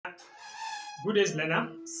Good day,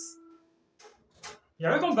 learners.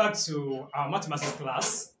 Yeah, welcome back to our mathematics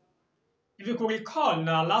class. If you could recall, in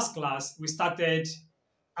our last class, we started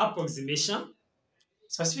approximation.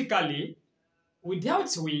 Specifically, we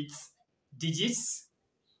dealt with digits,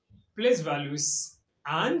 place values,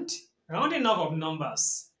 and rounding up of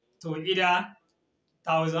numbers to either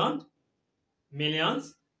thousand,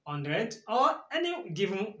 millions, hundred, or any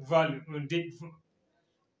given value,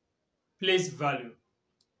 place value.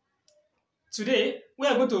 Today, we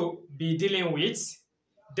are going to be dealing with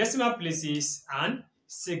decimal places and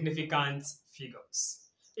significant figures.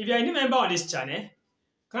 If you are a new member on this channel,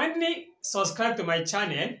 kindly subscribe to my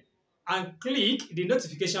channel and click the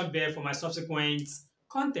notification bell for my subsequent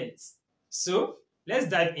content. So, let's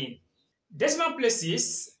dive in. Decimal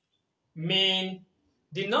places mean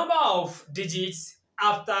the number of digits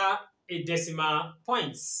after a decimal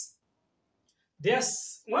points.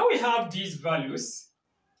 When we have these values,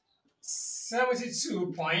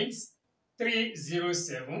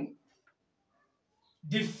 72.307.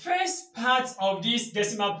 The first part of this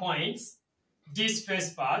decimal points, this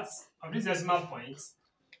first part of this decimal points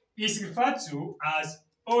is referred to as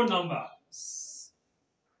whole numbers.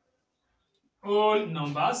 Whole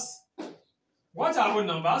numbers. What are whole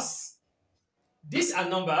numbers? These are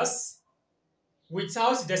numbers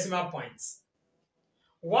without decimal points.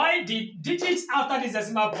 Why the digits after these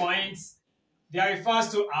decimal points they are referred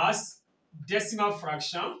to as decimal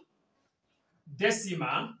fraction,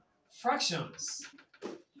 decimal fractions.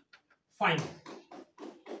 Fine.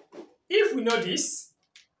 If we know this,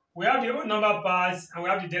 we have the whole number parts and we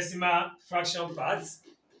have the decimal fraction parts.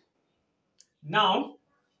 Now,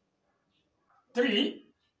 3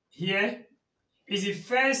 here is the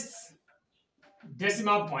first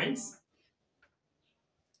decimal point.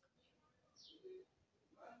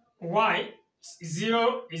 Y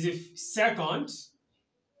 0 is the second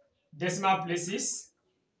decimal places,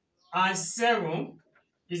 and 7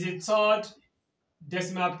 is the third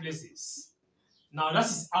decimal places. Now that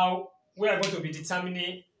is how we are going to be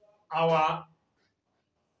determining our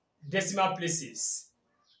decimal places.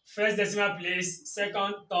 First decimal place,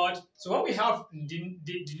 second, third. So when we have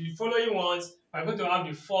the following ones, we are going to have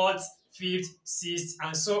the fourth, fifth, sixth,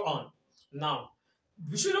 and so on. Now,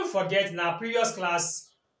 we shouldn't forget in our previous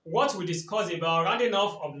class what we discussed about rounding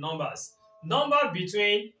off of numbers. Number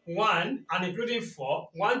between 1 and including 4,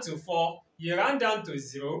 1 to 4, you round down to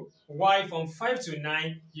 0, while from 5 to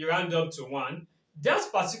 9, you round up to 1.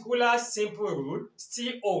 That particular simple rule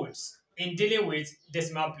still holds in dealing with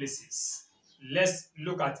decimal places. Let's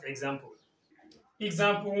look at example.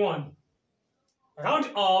 Example 1. Round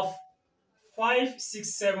off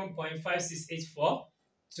 567.5684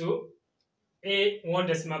 to a one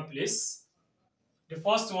decimal place. The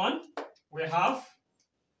first one, we have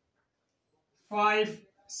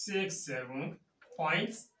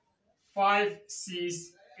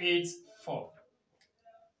 567.5684.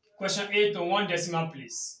 Question A to one decimal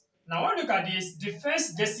place. Now, when we look at this, the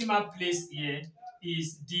first decimal place here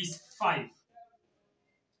is this 5.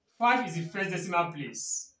 5 is the first decimal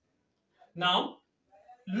place. Now,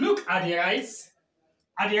 look at the right.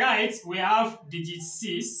 At the right, we have digit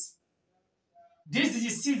 6. This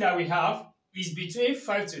digit 6 that we have is between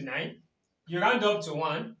 5 to 9. You round up to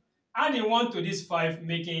 1. Add a 1 to this 5,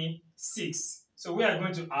 making 6. So we are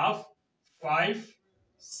going to have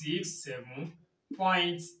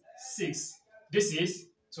 567.6. This is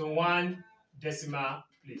to one decimal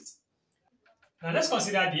place. Now let's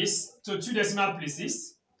consider this to two decimal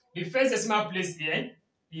places. The first decimal place here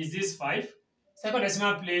is this 5. Second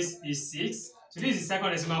decimal place is 6. So this is the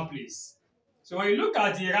second decimal place. So when you look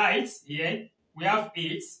at the right here, we have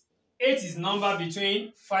 8. 8 is number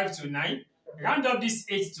between 5 to 9. Round up this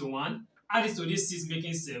 8 to 1. Add it to this 6,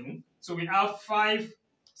 making 7. So we have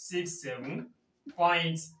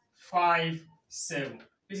 567.57.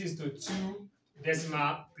 This is to two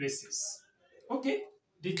decimal places. Okay.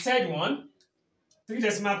 The third one, 3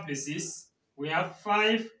 decimal places. We have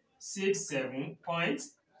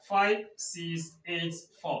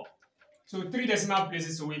 567.5684. So 3 decimal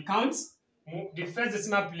places. So we count the first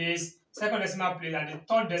decimal place, second decimal place, and the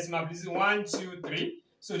third decimal place is 1, 2, 3.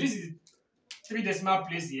 So this is 3 decimal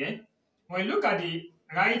place here. When you look at the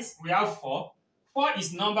right, we have 4. 4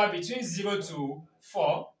 is number between 0 to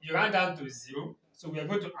 4. You round down to 0. So we are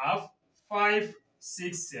going to have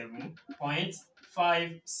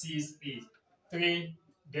 567.568. 3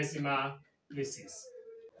 decimal places.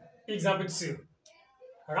 Example 2.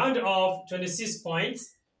 Round off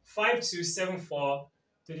 26.5274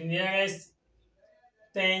 to the nearest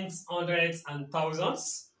tens, hundreds, and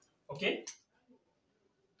thousands. Okay.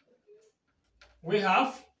 We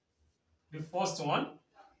have the first one,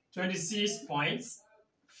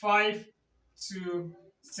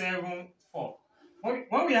 26.5274.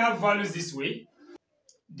 When we have values this way,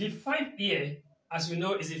 the 5 here, as we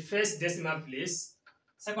know, is the first decimal place,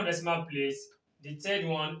 second decimal place, the third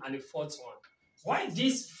one, and the fourth one. Why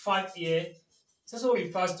this 5 here is also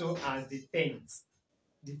referred to as the tens.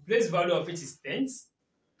 The place value of it is tens,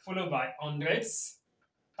 followed by hundreds,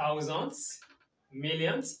 thousands,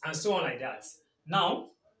 millions, and so on like that.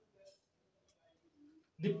 Now,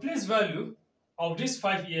 the place value of this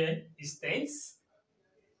 5 here is tens,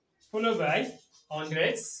 followed by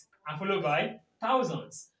hundreds, and followed by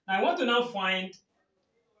thousands. Now, I want to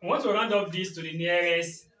round up this to the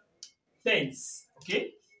nearest tens.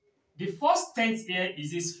 Okay? The first tens here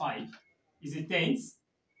is this 5, is a tens.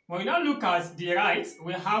 When we now look at the right,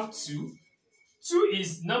 we have 2. 2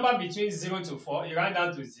 is number between 0 to 4. You round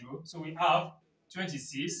down to 0. So we have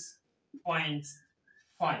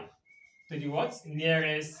 26.5 to the what?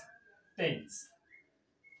 Nearest tens.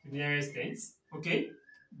 The nearest tens. Okay.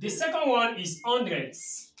 The second one is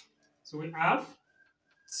hundreds. So we have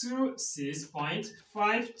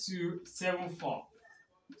 26.5274.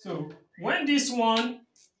 So when this one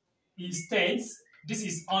is tens, this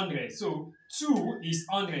is hundreds. So 2 is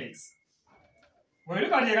hundreds. When we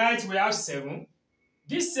look at the right, we have 7.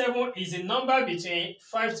 This 7 is a number between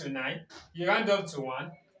 5 to 9. You round up to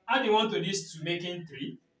 1. Add the 1 to this to making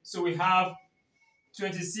 3. So we have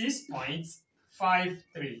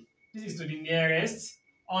 26.53. This is to the nearest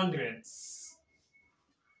hundreds.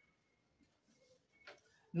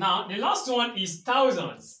 Now, the last one is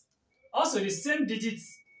thousands. Also, the same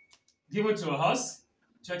digits given to us,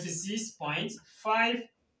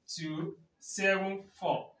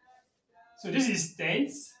 26.5274. So this is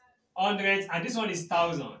tens, hundreds, and this one is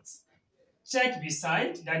thousands. Check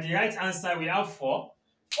beside that the right answer we have 4.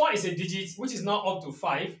 4 is a digit which is not up to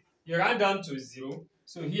 5. You round down to 0.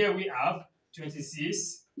 So here we have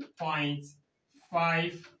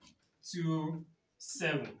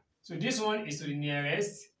 26.527. So this one is to the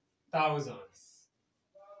nearest thousands.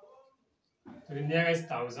 To the nearest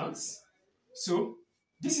thousands. So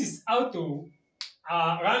this is how to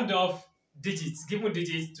round off digits, given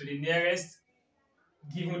digits to the nearest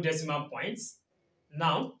given decimal points.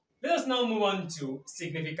 Now, let us now move on to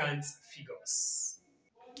significant figures.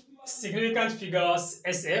 Significant figures,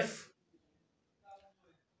 SF.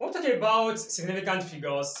 When we talk about significant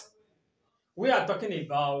figures, we are talking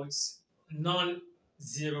about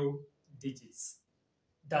non-zero digits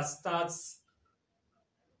that starts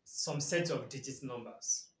some set of digit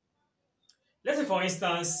numbers. Let's say, for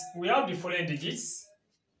instance, we have the following digits: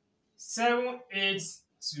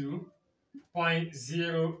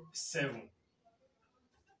 782.07.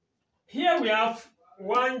 Here we have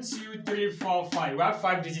 1, 2, 3, 4, 5. We have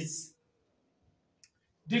 5 digits.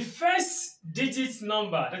 The first digit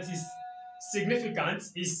number that is significant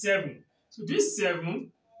is 7. So this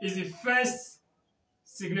 7 is the first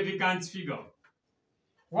significant figure.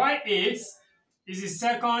 While 8 is the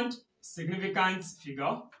second significant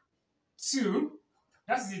figure. 2,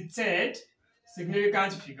 that's the third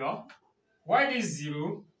significant figure. While this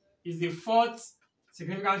 0 is the fourth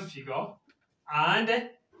significant figure. And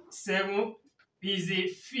 7 is the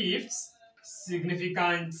fifth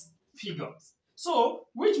significant figure. So,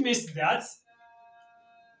 which means that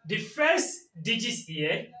the first digit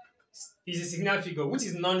here is a significant figure, which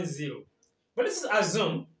is non-zero. But let's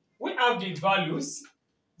assume we have the values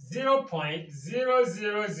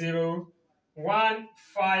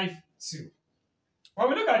 0.000152. When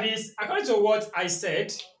we look at this, according to what I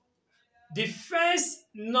said, the first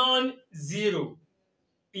non-zero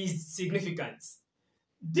is significant.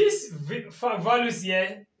 These values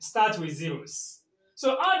here start with zeros.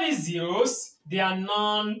 So all these zeros, they are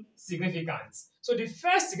non-significant. So the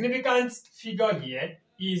first significant figure here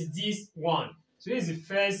is this 1. So this is the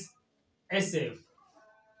first SF.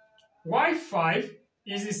 Y5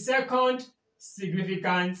 is the second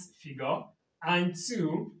significant figure, and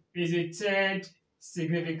 2 is the third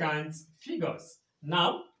significant figures.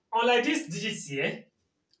 Now, unlike these digits here,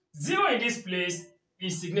 0 in this place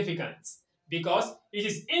is significant because it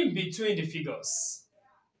is in between the figures.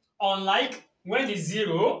 Unlike when the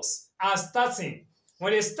zeros are starting.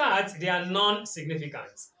 When they start, they are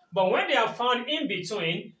non-significant. But when they are found in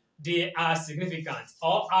between, they are significant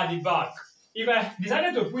or at the back. If I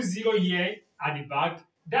decided to put 0 here at the back,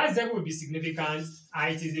 that 0 will be significant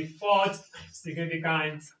and it is the fourth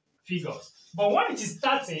significant figure. But when it is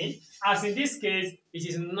starting, as in this case, it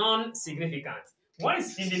is non-significant. When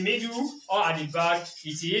it's in the middle or at the back,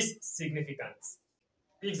 it is significant.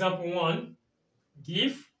 Example 1,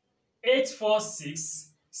 give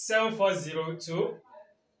 846,740 to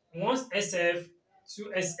 1SF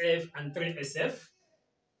 2SF and 3SF.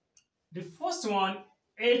 The first one,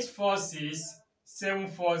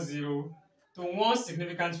 846740 to one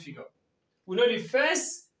significant figure. We know the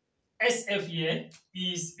first SF here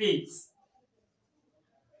is 8.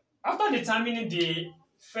 After determining the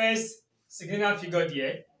first significant figure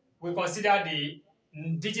there, we consider the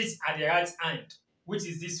digits at the right hand, which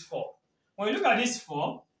is this 4. When you look at this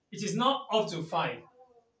 4, it is not up to 5.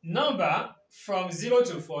 Number from 0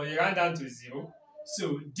 to 4, you round down to 0.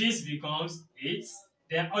 So this becomes 8.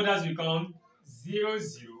 Then others become 0,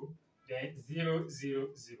 0, then 0, 0,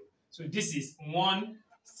 0. So this is one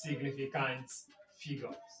significant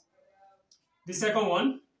figure. The second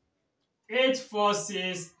one,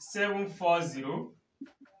 846740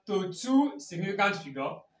 to two significant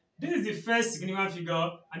figure. This is the first significant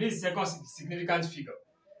figure and this is the second significant figure.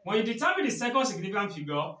 When you determine the second significant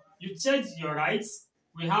figure, you check your rights.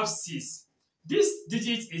 We have 6. This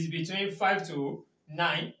digit is between 5 to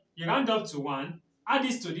 9. You round up to 1. Add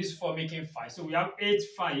this to this 4, making 5. So we have 8,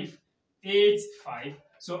 5, 8, 5.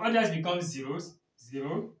 So others become zeros,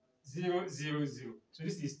 0, 0, 0, 0. So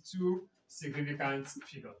this is two significant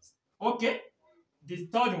figures. Okay, the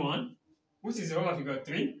third one, which is the Roman figure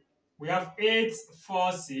 3, we have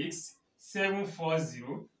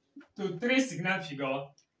 846740 to 3 significant figure.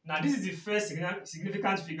 Now this is the first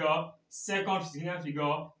significant figure, second significant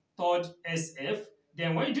figure, third SF.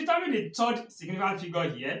 Then when you determine the third significant figure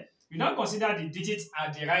here, you now consider the digits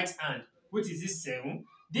at the right hand, which is this 7.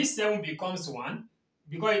 This 7 becomes 1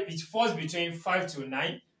 because it falls between 5 to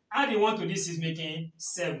 9. Add the 1 to this is making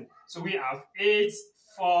 7. So we have 8,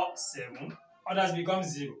 4, 7. Others become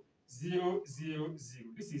 0, 0, 0,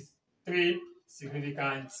 0. This is 3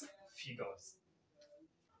 significant figures.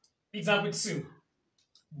 Example 2.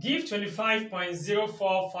 Give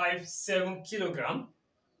 25.0457 kilogram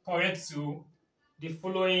correct to the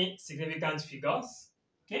following significant figures.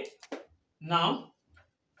 Okay. Now,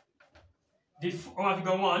 the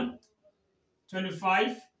figure 1,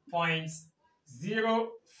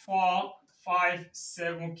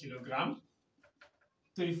 25.0457 kilogram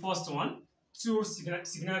to the first one, two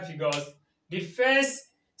significant figures. The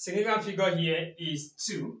first significant figure here is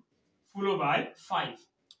 2, followed by 5.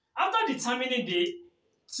 After determining the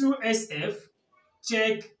 2SF,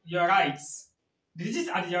 check your rights. The digit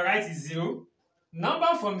at your right is 0.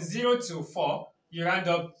 Number from 0 to 4, you round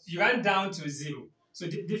down to 0. So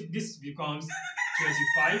this becomes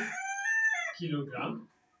 25 kilogram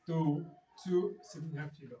to two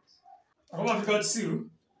significant figures. Roman figure 2,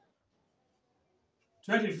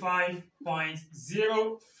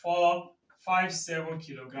 25.0457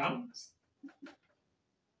 kilograms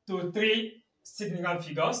to 3 significant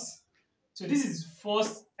figures. So this is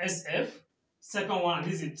first SF, second one, and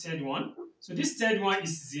this is the third one. So this third one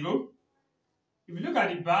is 0. If you look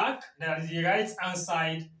at the back, that is the right hand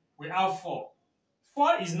side, we have 4.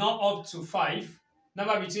 4 is not up to 5.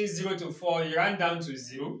 Number between 0 to 4, you round down to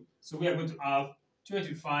 0. So we are going to have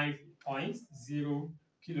 25.0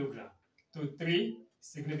 kilogram to 3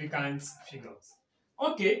 significant figures.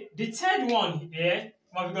 Okay, the third one here,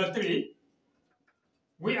 figure 3,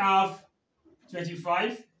 we have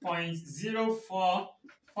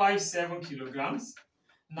 25.0457 kilograms.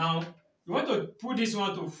 Now, we want to put this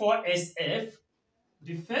one to 4SF,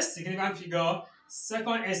 the first significant figure,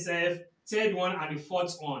 second SF, third one, and the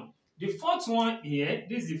fourth one. The fourth one here,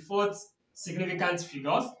 this is the fourth significant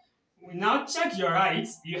figures. We now check your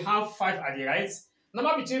rights. You have 5 at the right.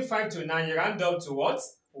 Number between 5 to 9, you round up to what?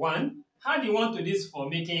 1. How do you want to this for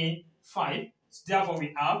making 5? So therefore,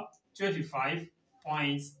 we have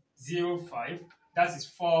 25.05. That is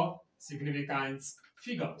 4 significant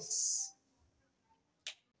figures.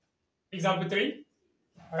 Example 3.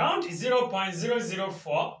 Round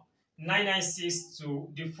 0.004996 to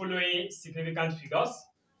the following significant figures.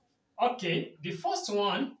 Okay, the first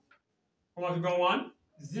one, figure 1,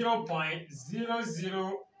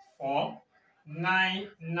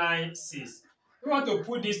 0.004996. We want to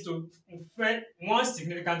put this to one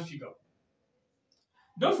significant figure.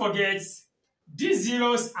 Don't forget, these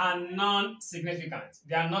zeros are non-significant.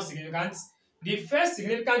 They are not significant. The first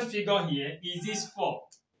significant figure here is this 4.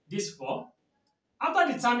 This 4. After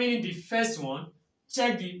determining the first one,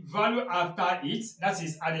 check the value after it. That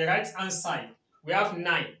is at the right hand side. We have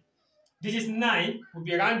 9. This is 9 will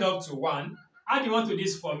be rounded up to 1. Add the 1 to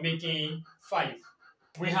this for making 5.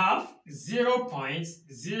 We have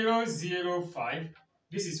 0.005.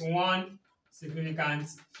 This is one significant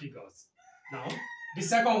figure. Now, the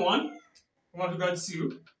second one, figure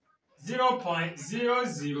 2,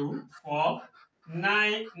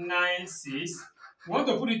 0.004996. We want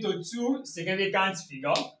to put it to two significant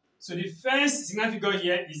figures. So the first significant figure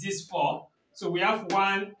here is this 4. So we have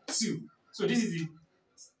 1, 2. So this is the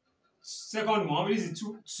second one. This is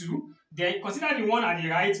 2. Then consider the one at the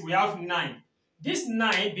right. We have 9. This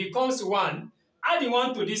 9 becomes 1. Add the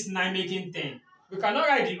 1 to this 9, making 10. We cannot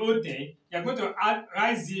write the whole 10. You are going to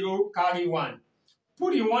write 0, carry 1.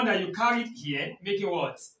 Put the one that you carried here, making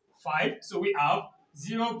what? 5. So we have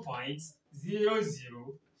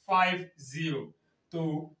 0.0050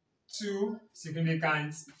 to 2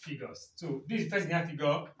 significant figures. So this is the first significant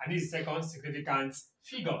figure and this is the second significant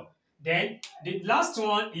figure. Then the last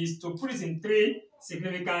one is to put it in 3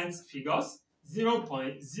 significant figures,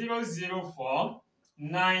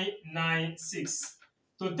 0.004996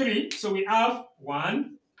 to 3. So we have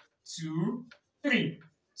 1, 2, 3.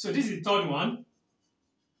 So this is the third one.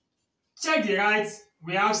 Check the right,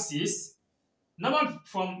 we have 6. Number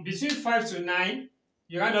from between 5 to 9,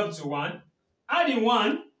 you round up to 1. Add the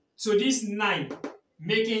 1 to this 9,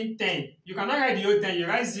 making 10. You cannot write the whole 10, you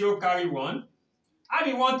write 0, carry 1. Add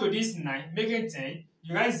the 1 to this 9, making 10.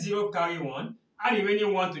 You write 0, carry 1. Add the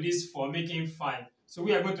remaining 1 to this 4, making 5. So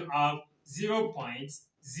we are going to have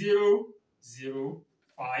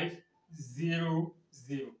 0.00500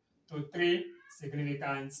 to 3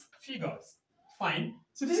 significant figures. Fine.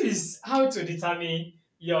 So this is how to determine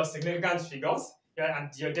your significant figures and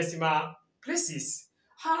your decimal places.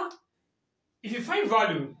 If you find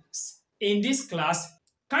values in this class,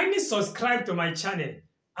 kindly subscribe to my channel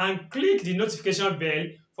and click the notification bell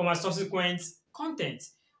for my subsequent content.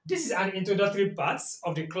 This is an introductory part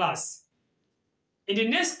of the class. In the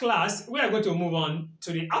next class, we are going to move on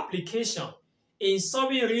to the application. In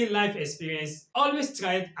solving real-life experience, always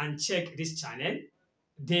try and check this channel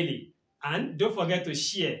daily. And don't forget to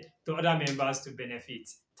share to other members to benefit.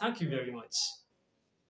 Thank you very much.